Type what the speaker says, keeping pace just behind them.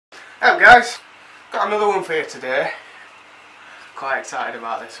Hello guys, got another one for you today. Quite excited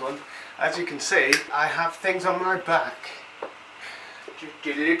about this one. As you can see, I have things on my back.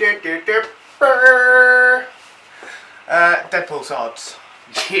 Deadpool Swords.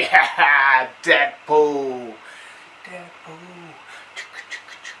 Yeah, Deadpool.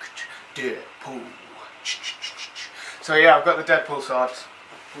 Deadpool. So yeah, I've got the Deadpool Swords,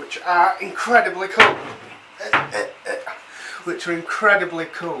 which are incredibly cool.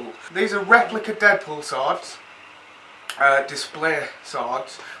 These are replica Deadpool Swords. Display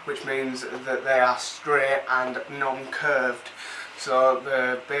swords, which means that they are straight and non-curved. So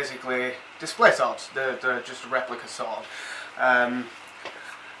they're basically display swords. They're just a replica sword.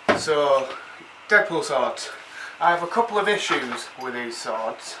 So Deadpool Swords. I have a couple of issues with these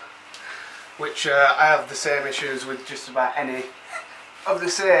swords, which I have the same issues with just about any of the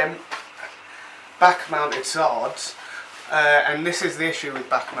same back-mounted swords. And this is the issue with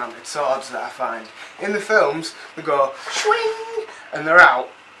back-mounted swords that I find. In the films, they go swing and they're out.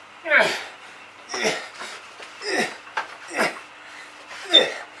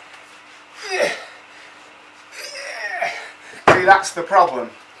 See, that's the problem.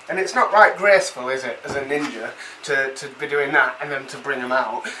 And it's not right graceful, is it, as a ninja, to be doing that and then to bring them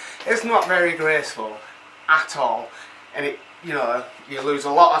out. It's not very graceful at all. And it, you know, you lose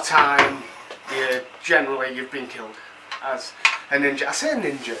a lot of time. Generally, you've been killed as a ninja. I say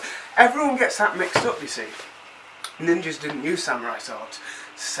ninja. Everyone gets that mixed up, you see. Ninjas didn't use samurai swords.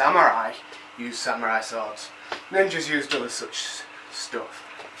 Samurai used samurai swords. Ninjas used other such stuff.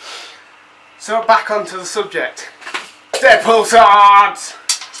 So back onto the subject. Deadpool Swords!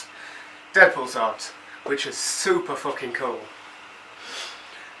 Deadpool Swords, which is super fucking cool.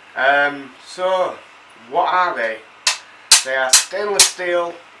 So, what are they? They are stainless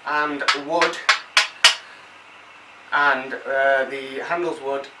steel and wood. And the handle's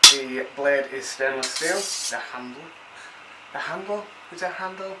wood, the blade is stainless steel. The handle? Is there a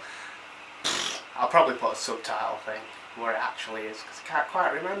handle? I'll probably put a subtitle thing where it actually is, because I can't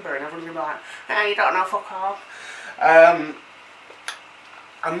quite remember, and everyone will be like, hey, you don't know, fuck off.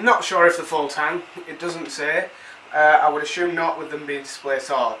 I'm not sure if the full tang, it doesn't say. I would assume not, with them being display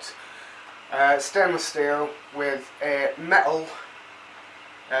swords. Stainless steel with a metal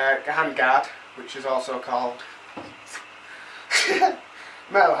handguard, which is also called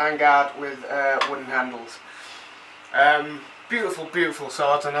metal handguard with wooden handles. Beautiful, beautiful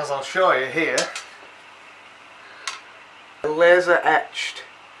swords, and as I'll show you here, a laser etched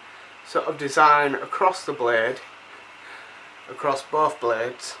sort of design across the blade, across both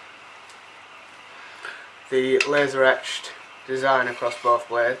blades. The laser etched design across both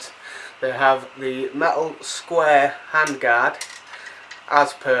blades. They have the metal square handguard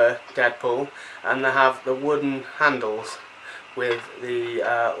as per Deadpool, and they have the wooden handles with the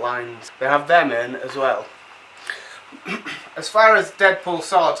lines. They have them in as well. As far as Deadpool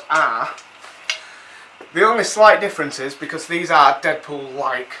Swords are, the only slight difference is, because these are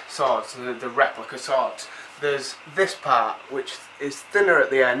Deadpool-like swords, the replica swords, there's this part which is thinner at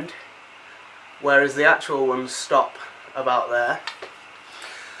the end, whereas the actual ones stop about there.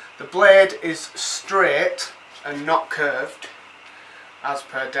 The blade is straight and not curved, as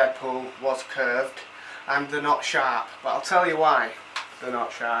per Deadpool was curved, and they're not sharp. But I'll tell you why they're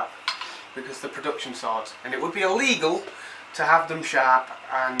not sharp. Because they're production swords, and it would be illegal to have them sharp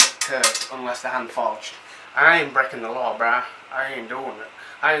and curved unless they're hand forged. I ain't breaking the law, bruh. I ain't doing it.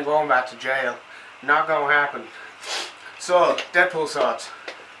 I ain't going back to jail. Not gonna happen. So, Deadpool Swords.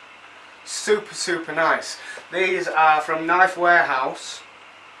 Super, super nice. These are from Knife Warehouse,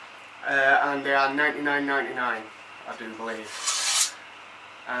 and they are $99.99, I do believe.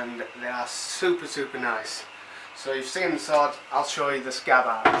 And they are super, super nice. So you've seen the sword, I'll show you the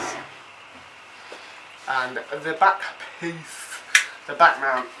scabbards. And the back piece, the back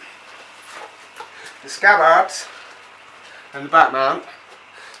mount. The scabbards and the back mount.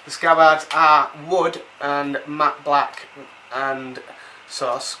 The scabbards are wood and matte black and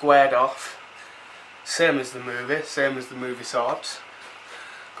sort of squared off. Same as the movie swords.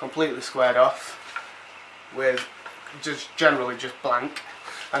 Completely squared off with just generally just blank.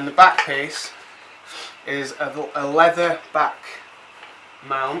 And the back piece is a leather back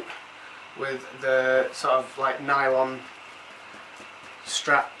mount with the sort of like nylon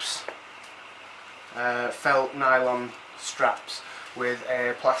straps, felt nylon straps with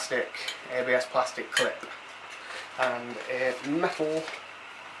a plastic, ABS plastic clip, and a metal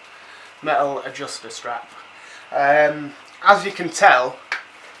adjuster strap. As you can tell,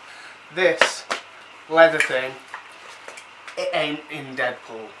 this leather thing, it ain't in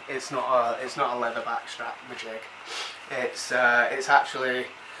Deadpool. It's not a leather back strap majig. It's actually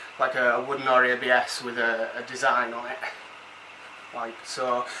like a wooden or ABS with a design on it, like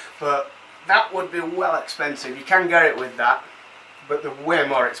so. But that would be well expensive. You can get it with that, but they're way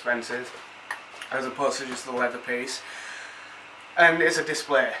more expensive as opposed to just the leather piece. And it's a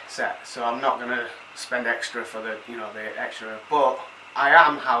display set, so I'm not going to spend extra for the, you know, the extra. But I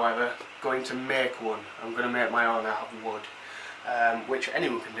am, however, going to make one. I'm going to make my own out of wood, which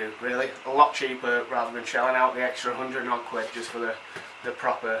anyone can do, really. A lot cheaper rather than shelling out the extra 100 odd quid just for the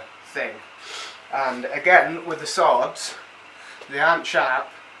proper thing. And again, with the swords, they aren't sharp,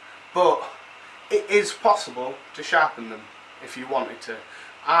 but it is possible to sharpen them if you wanted to.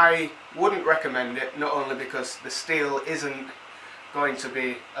 I wouldn't recommend it, not only because the steel isn't going to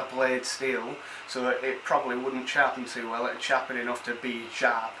be a blade steel, so it probably wouldn't sharpen too well. It'd sharpen enough to be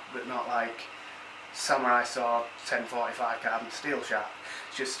sharp, but not like samurai sword 1045 carbon steel sharp.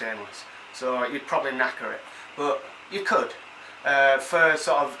 It's just stainless, so you'd probably knacker it. But you could, for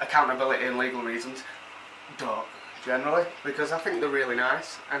sort of accountability and legal reasons. Don't generally, because I think they're really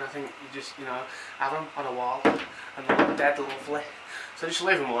nice, and I think you just, you know, have them on a wall and they look dead lovely. So just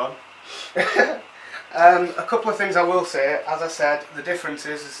leave them alone. A couple of things I will say. As I said, the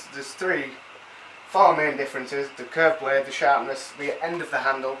differences is there's four main differences: the curved blade, the sharpness, the end of the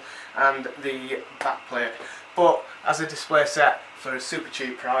handle, and the back plate. But as a display set for a super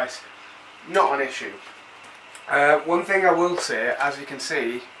cheap price, not an issue. One thing I will say, as you can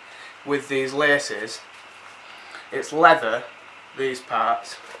see with these laces, it's leather, these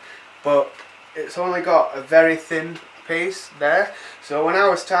parts, but it's only got a very thin piece there. So when I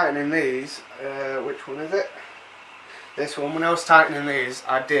was tightening these, which one is it? This one. When I was tightening these,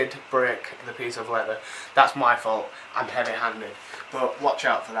 I did break the piece of leather. That's my fault. I'm heavy-handed, but watch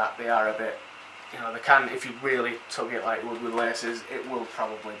out for that. They are a bit, you know, they can, if you really tug it like you would with laces, it will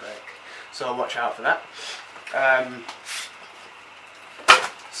probably break. So watch out for that.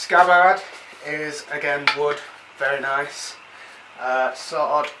 Scabbard is again wood, very nice.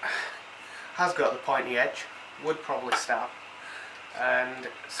 Sword has got the pointy edge, would probably stab. And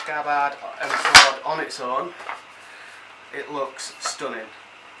scabbard and sword on its own, it looks stunning.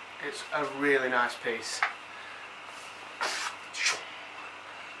 It's a really nice piece.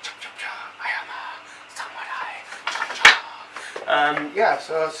 Yeah,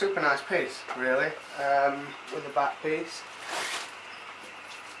 so a super nice piece, really, with the back piece.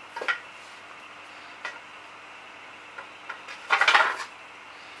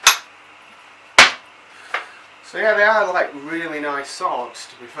 So yeah, they are like really nice swords,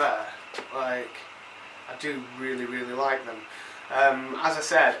 to be fair. Like, I do really like them. As I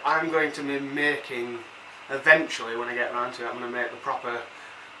said, I'm going to be making, eventually when I get around to it, I'm going to make the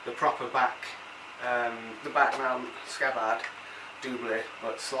proper back, the back mount scabbard double,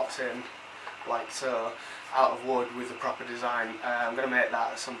 but slots in like so, out of wood with the proper design. I'm going to make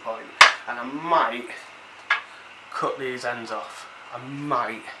that at some point, and I might cut these ends off. I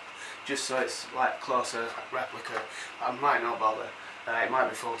might, just so it's like closer replica. I might not bother. It might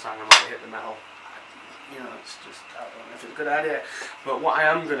be full time. I might hit the metal. You know, it's just, I don't know if it's a good idea. But what I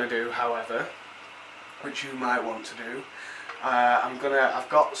am going to do, however, which you might want to do, I've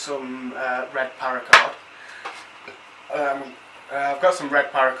got some red paracord. I've got some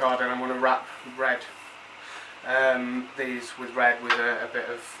red paracord, and I'm going to wrap red, these with red with a bit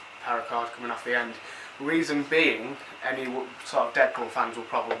of paracord coming off the end. Reason being, any sort of Deadpool fans will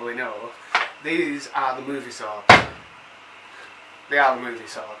probably know, these are the movie swords. They are the movie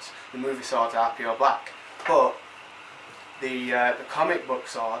swords. The movie swords are pure black, but the comic book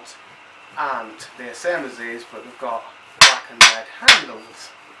swords aren't. They're the same as these, but they've got black and red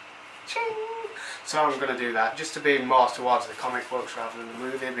handles. Ching! So I'm going to do that, just to be more towards the comic books rather than the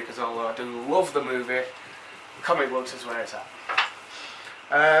movie, because although I do love the movie, comic books is where it's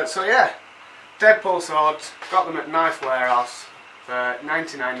at. So yeah, Deadpool Swords, got them at Knife Warehouse for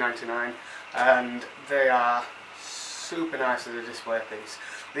 $99.99, and they are super nice as a display piece.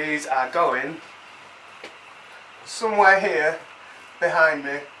 These are going somewhere here behind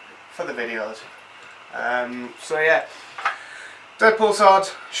me for the videos. So yeah, Deadpool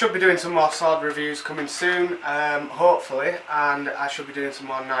Swords, should be doing some more sword reviews coming soon, hopefully, and I should be doing some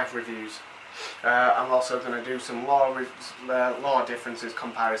more knife reviews. I'm also going to do some law differences,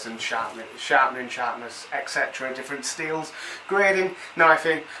 comparisons, sharpening, sharpness, etc. Different steels, grading,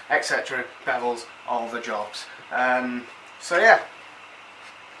 knifing, etc. Bevels, all the jobs. So yeah,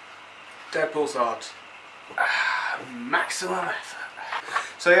 Deadpool Swords, maximum effort.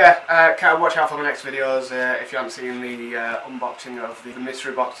 So yeah, watch out for my next videos. If you haven't seen the unboxing of the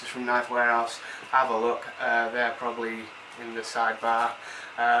mystery boxes from Knife Warehouse, have a look. They're probably in the sidebar.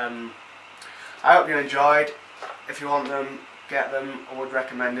 I hope you enjoyed. If you want them, get them. I would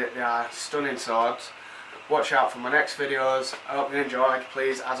recommend it. They are stunning swords. Watch out for my next videos. I hope you enjoyed.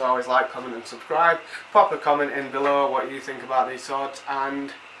 Please, as always, like, comment and subscribe. Pop a comment in below what you think about these swords,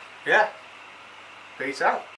 and yeah, peace out.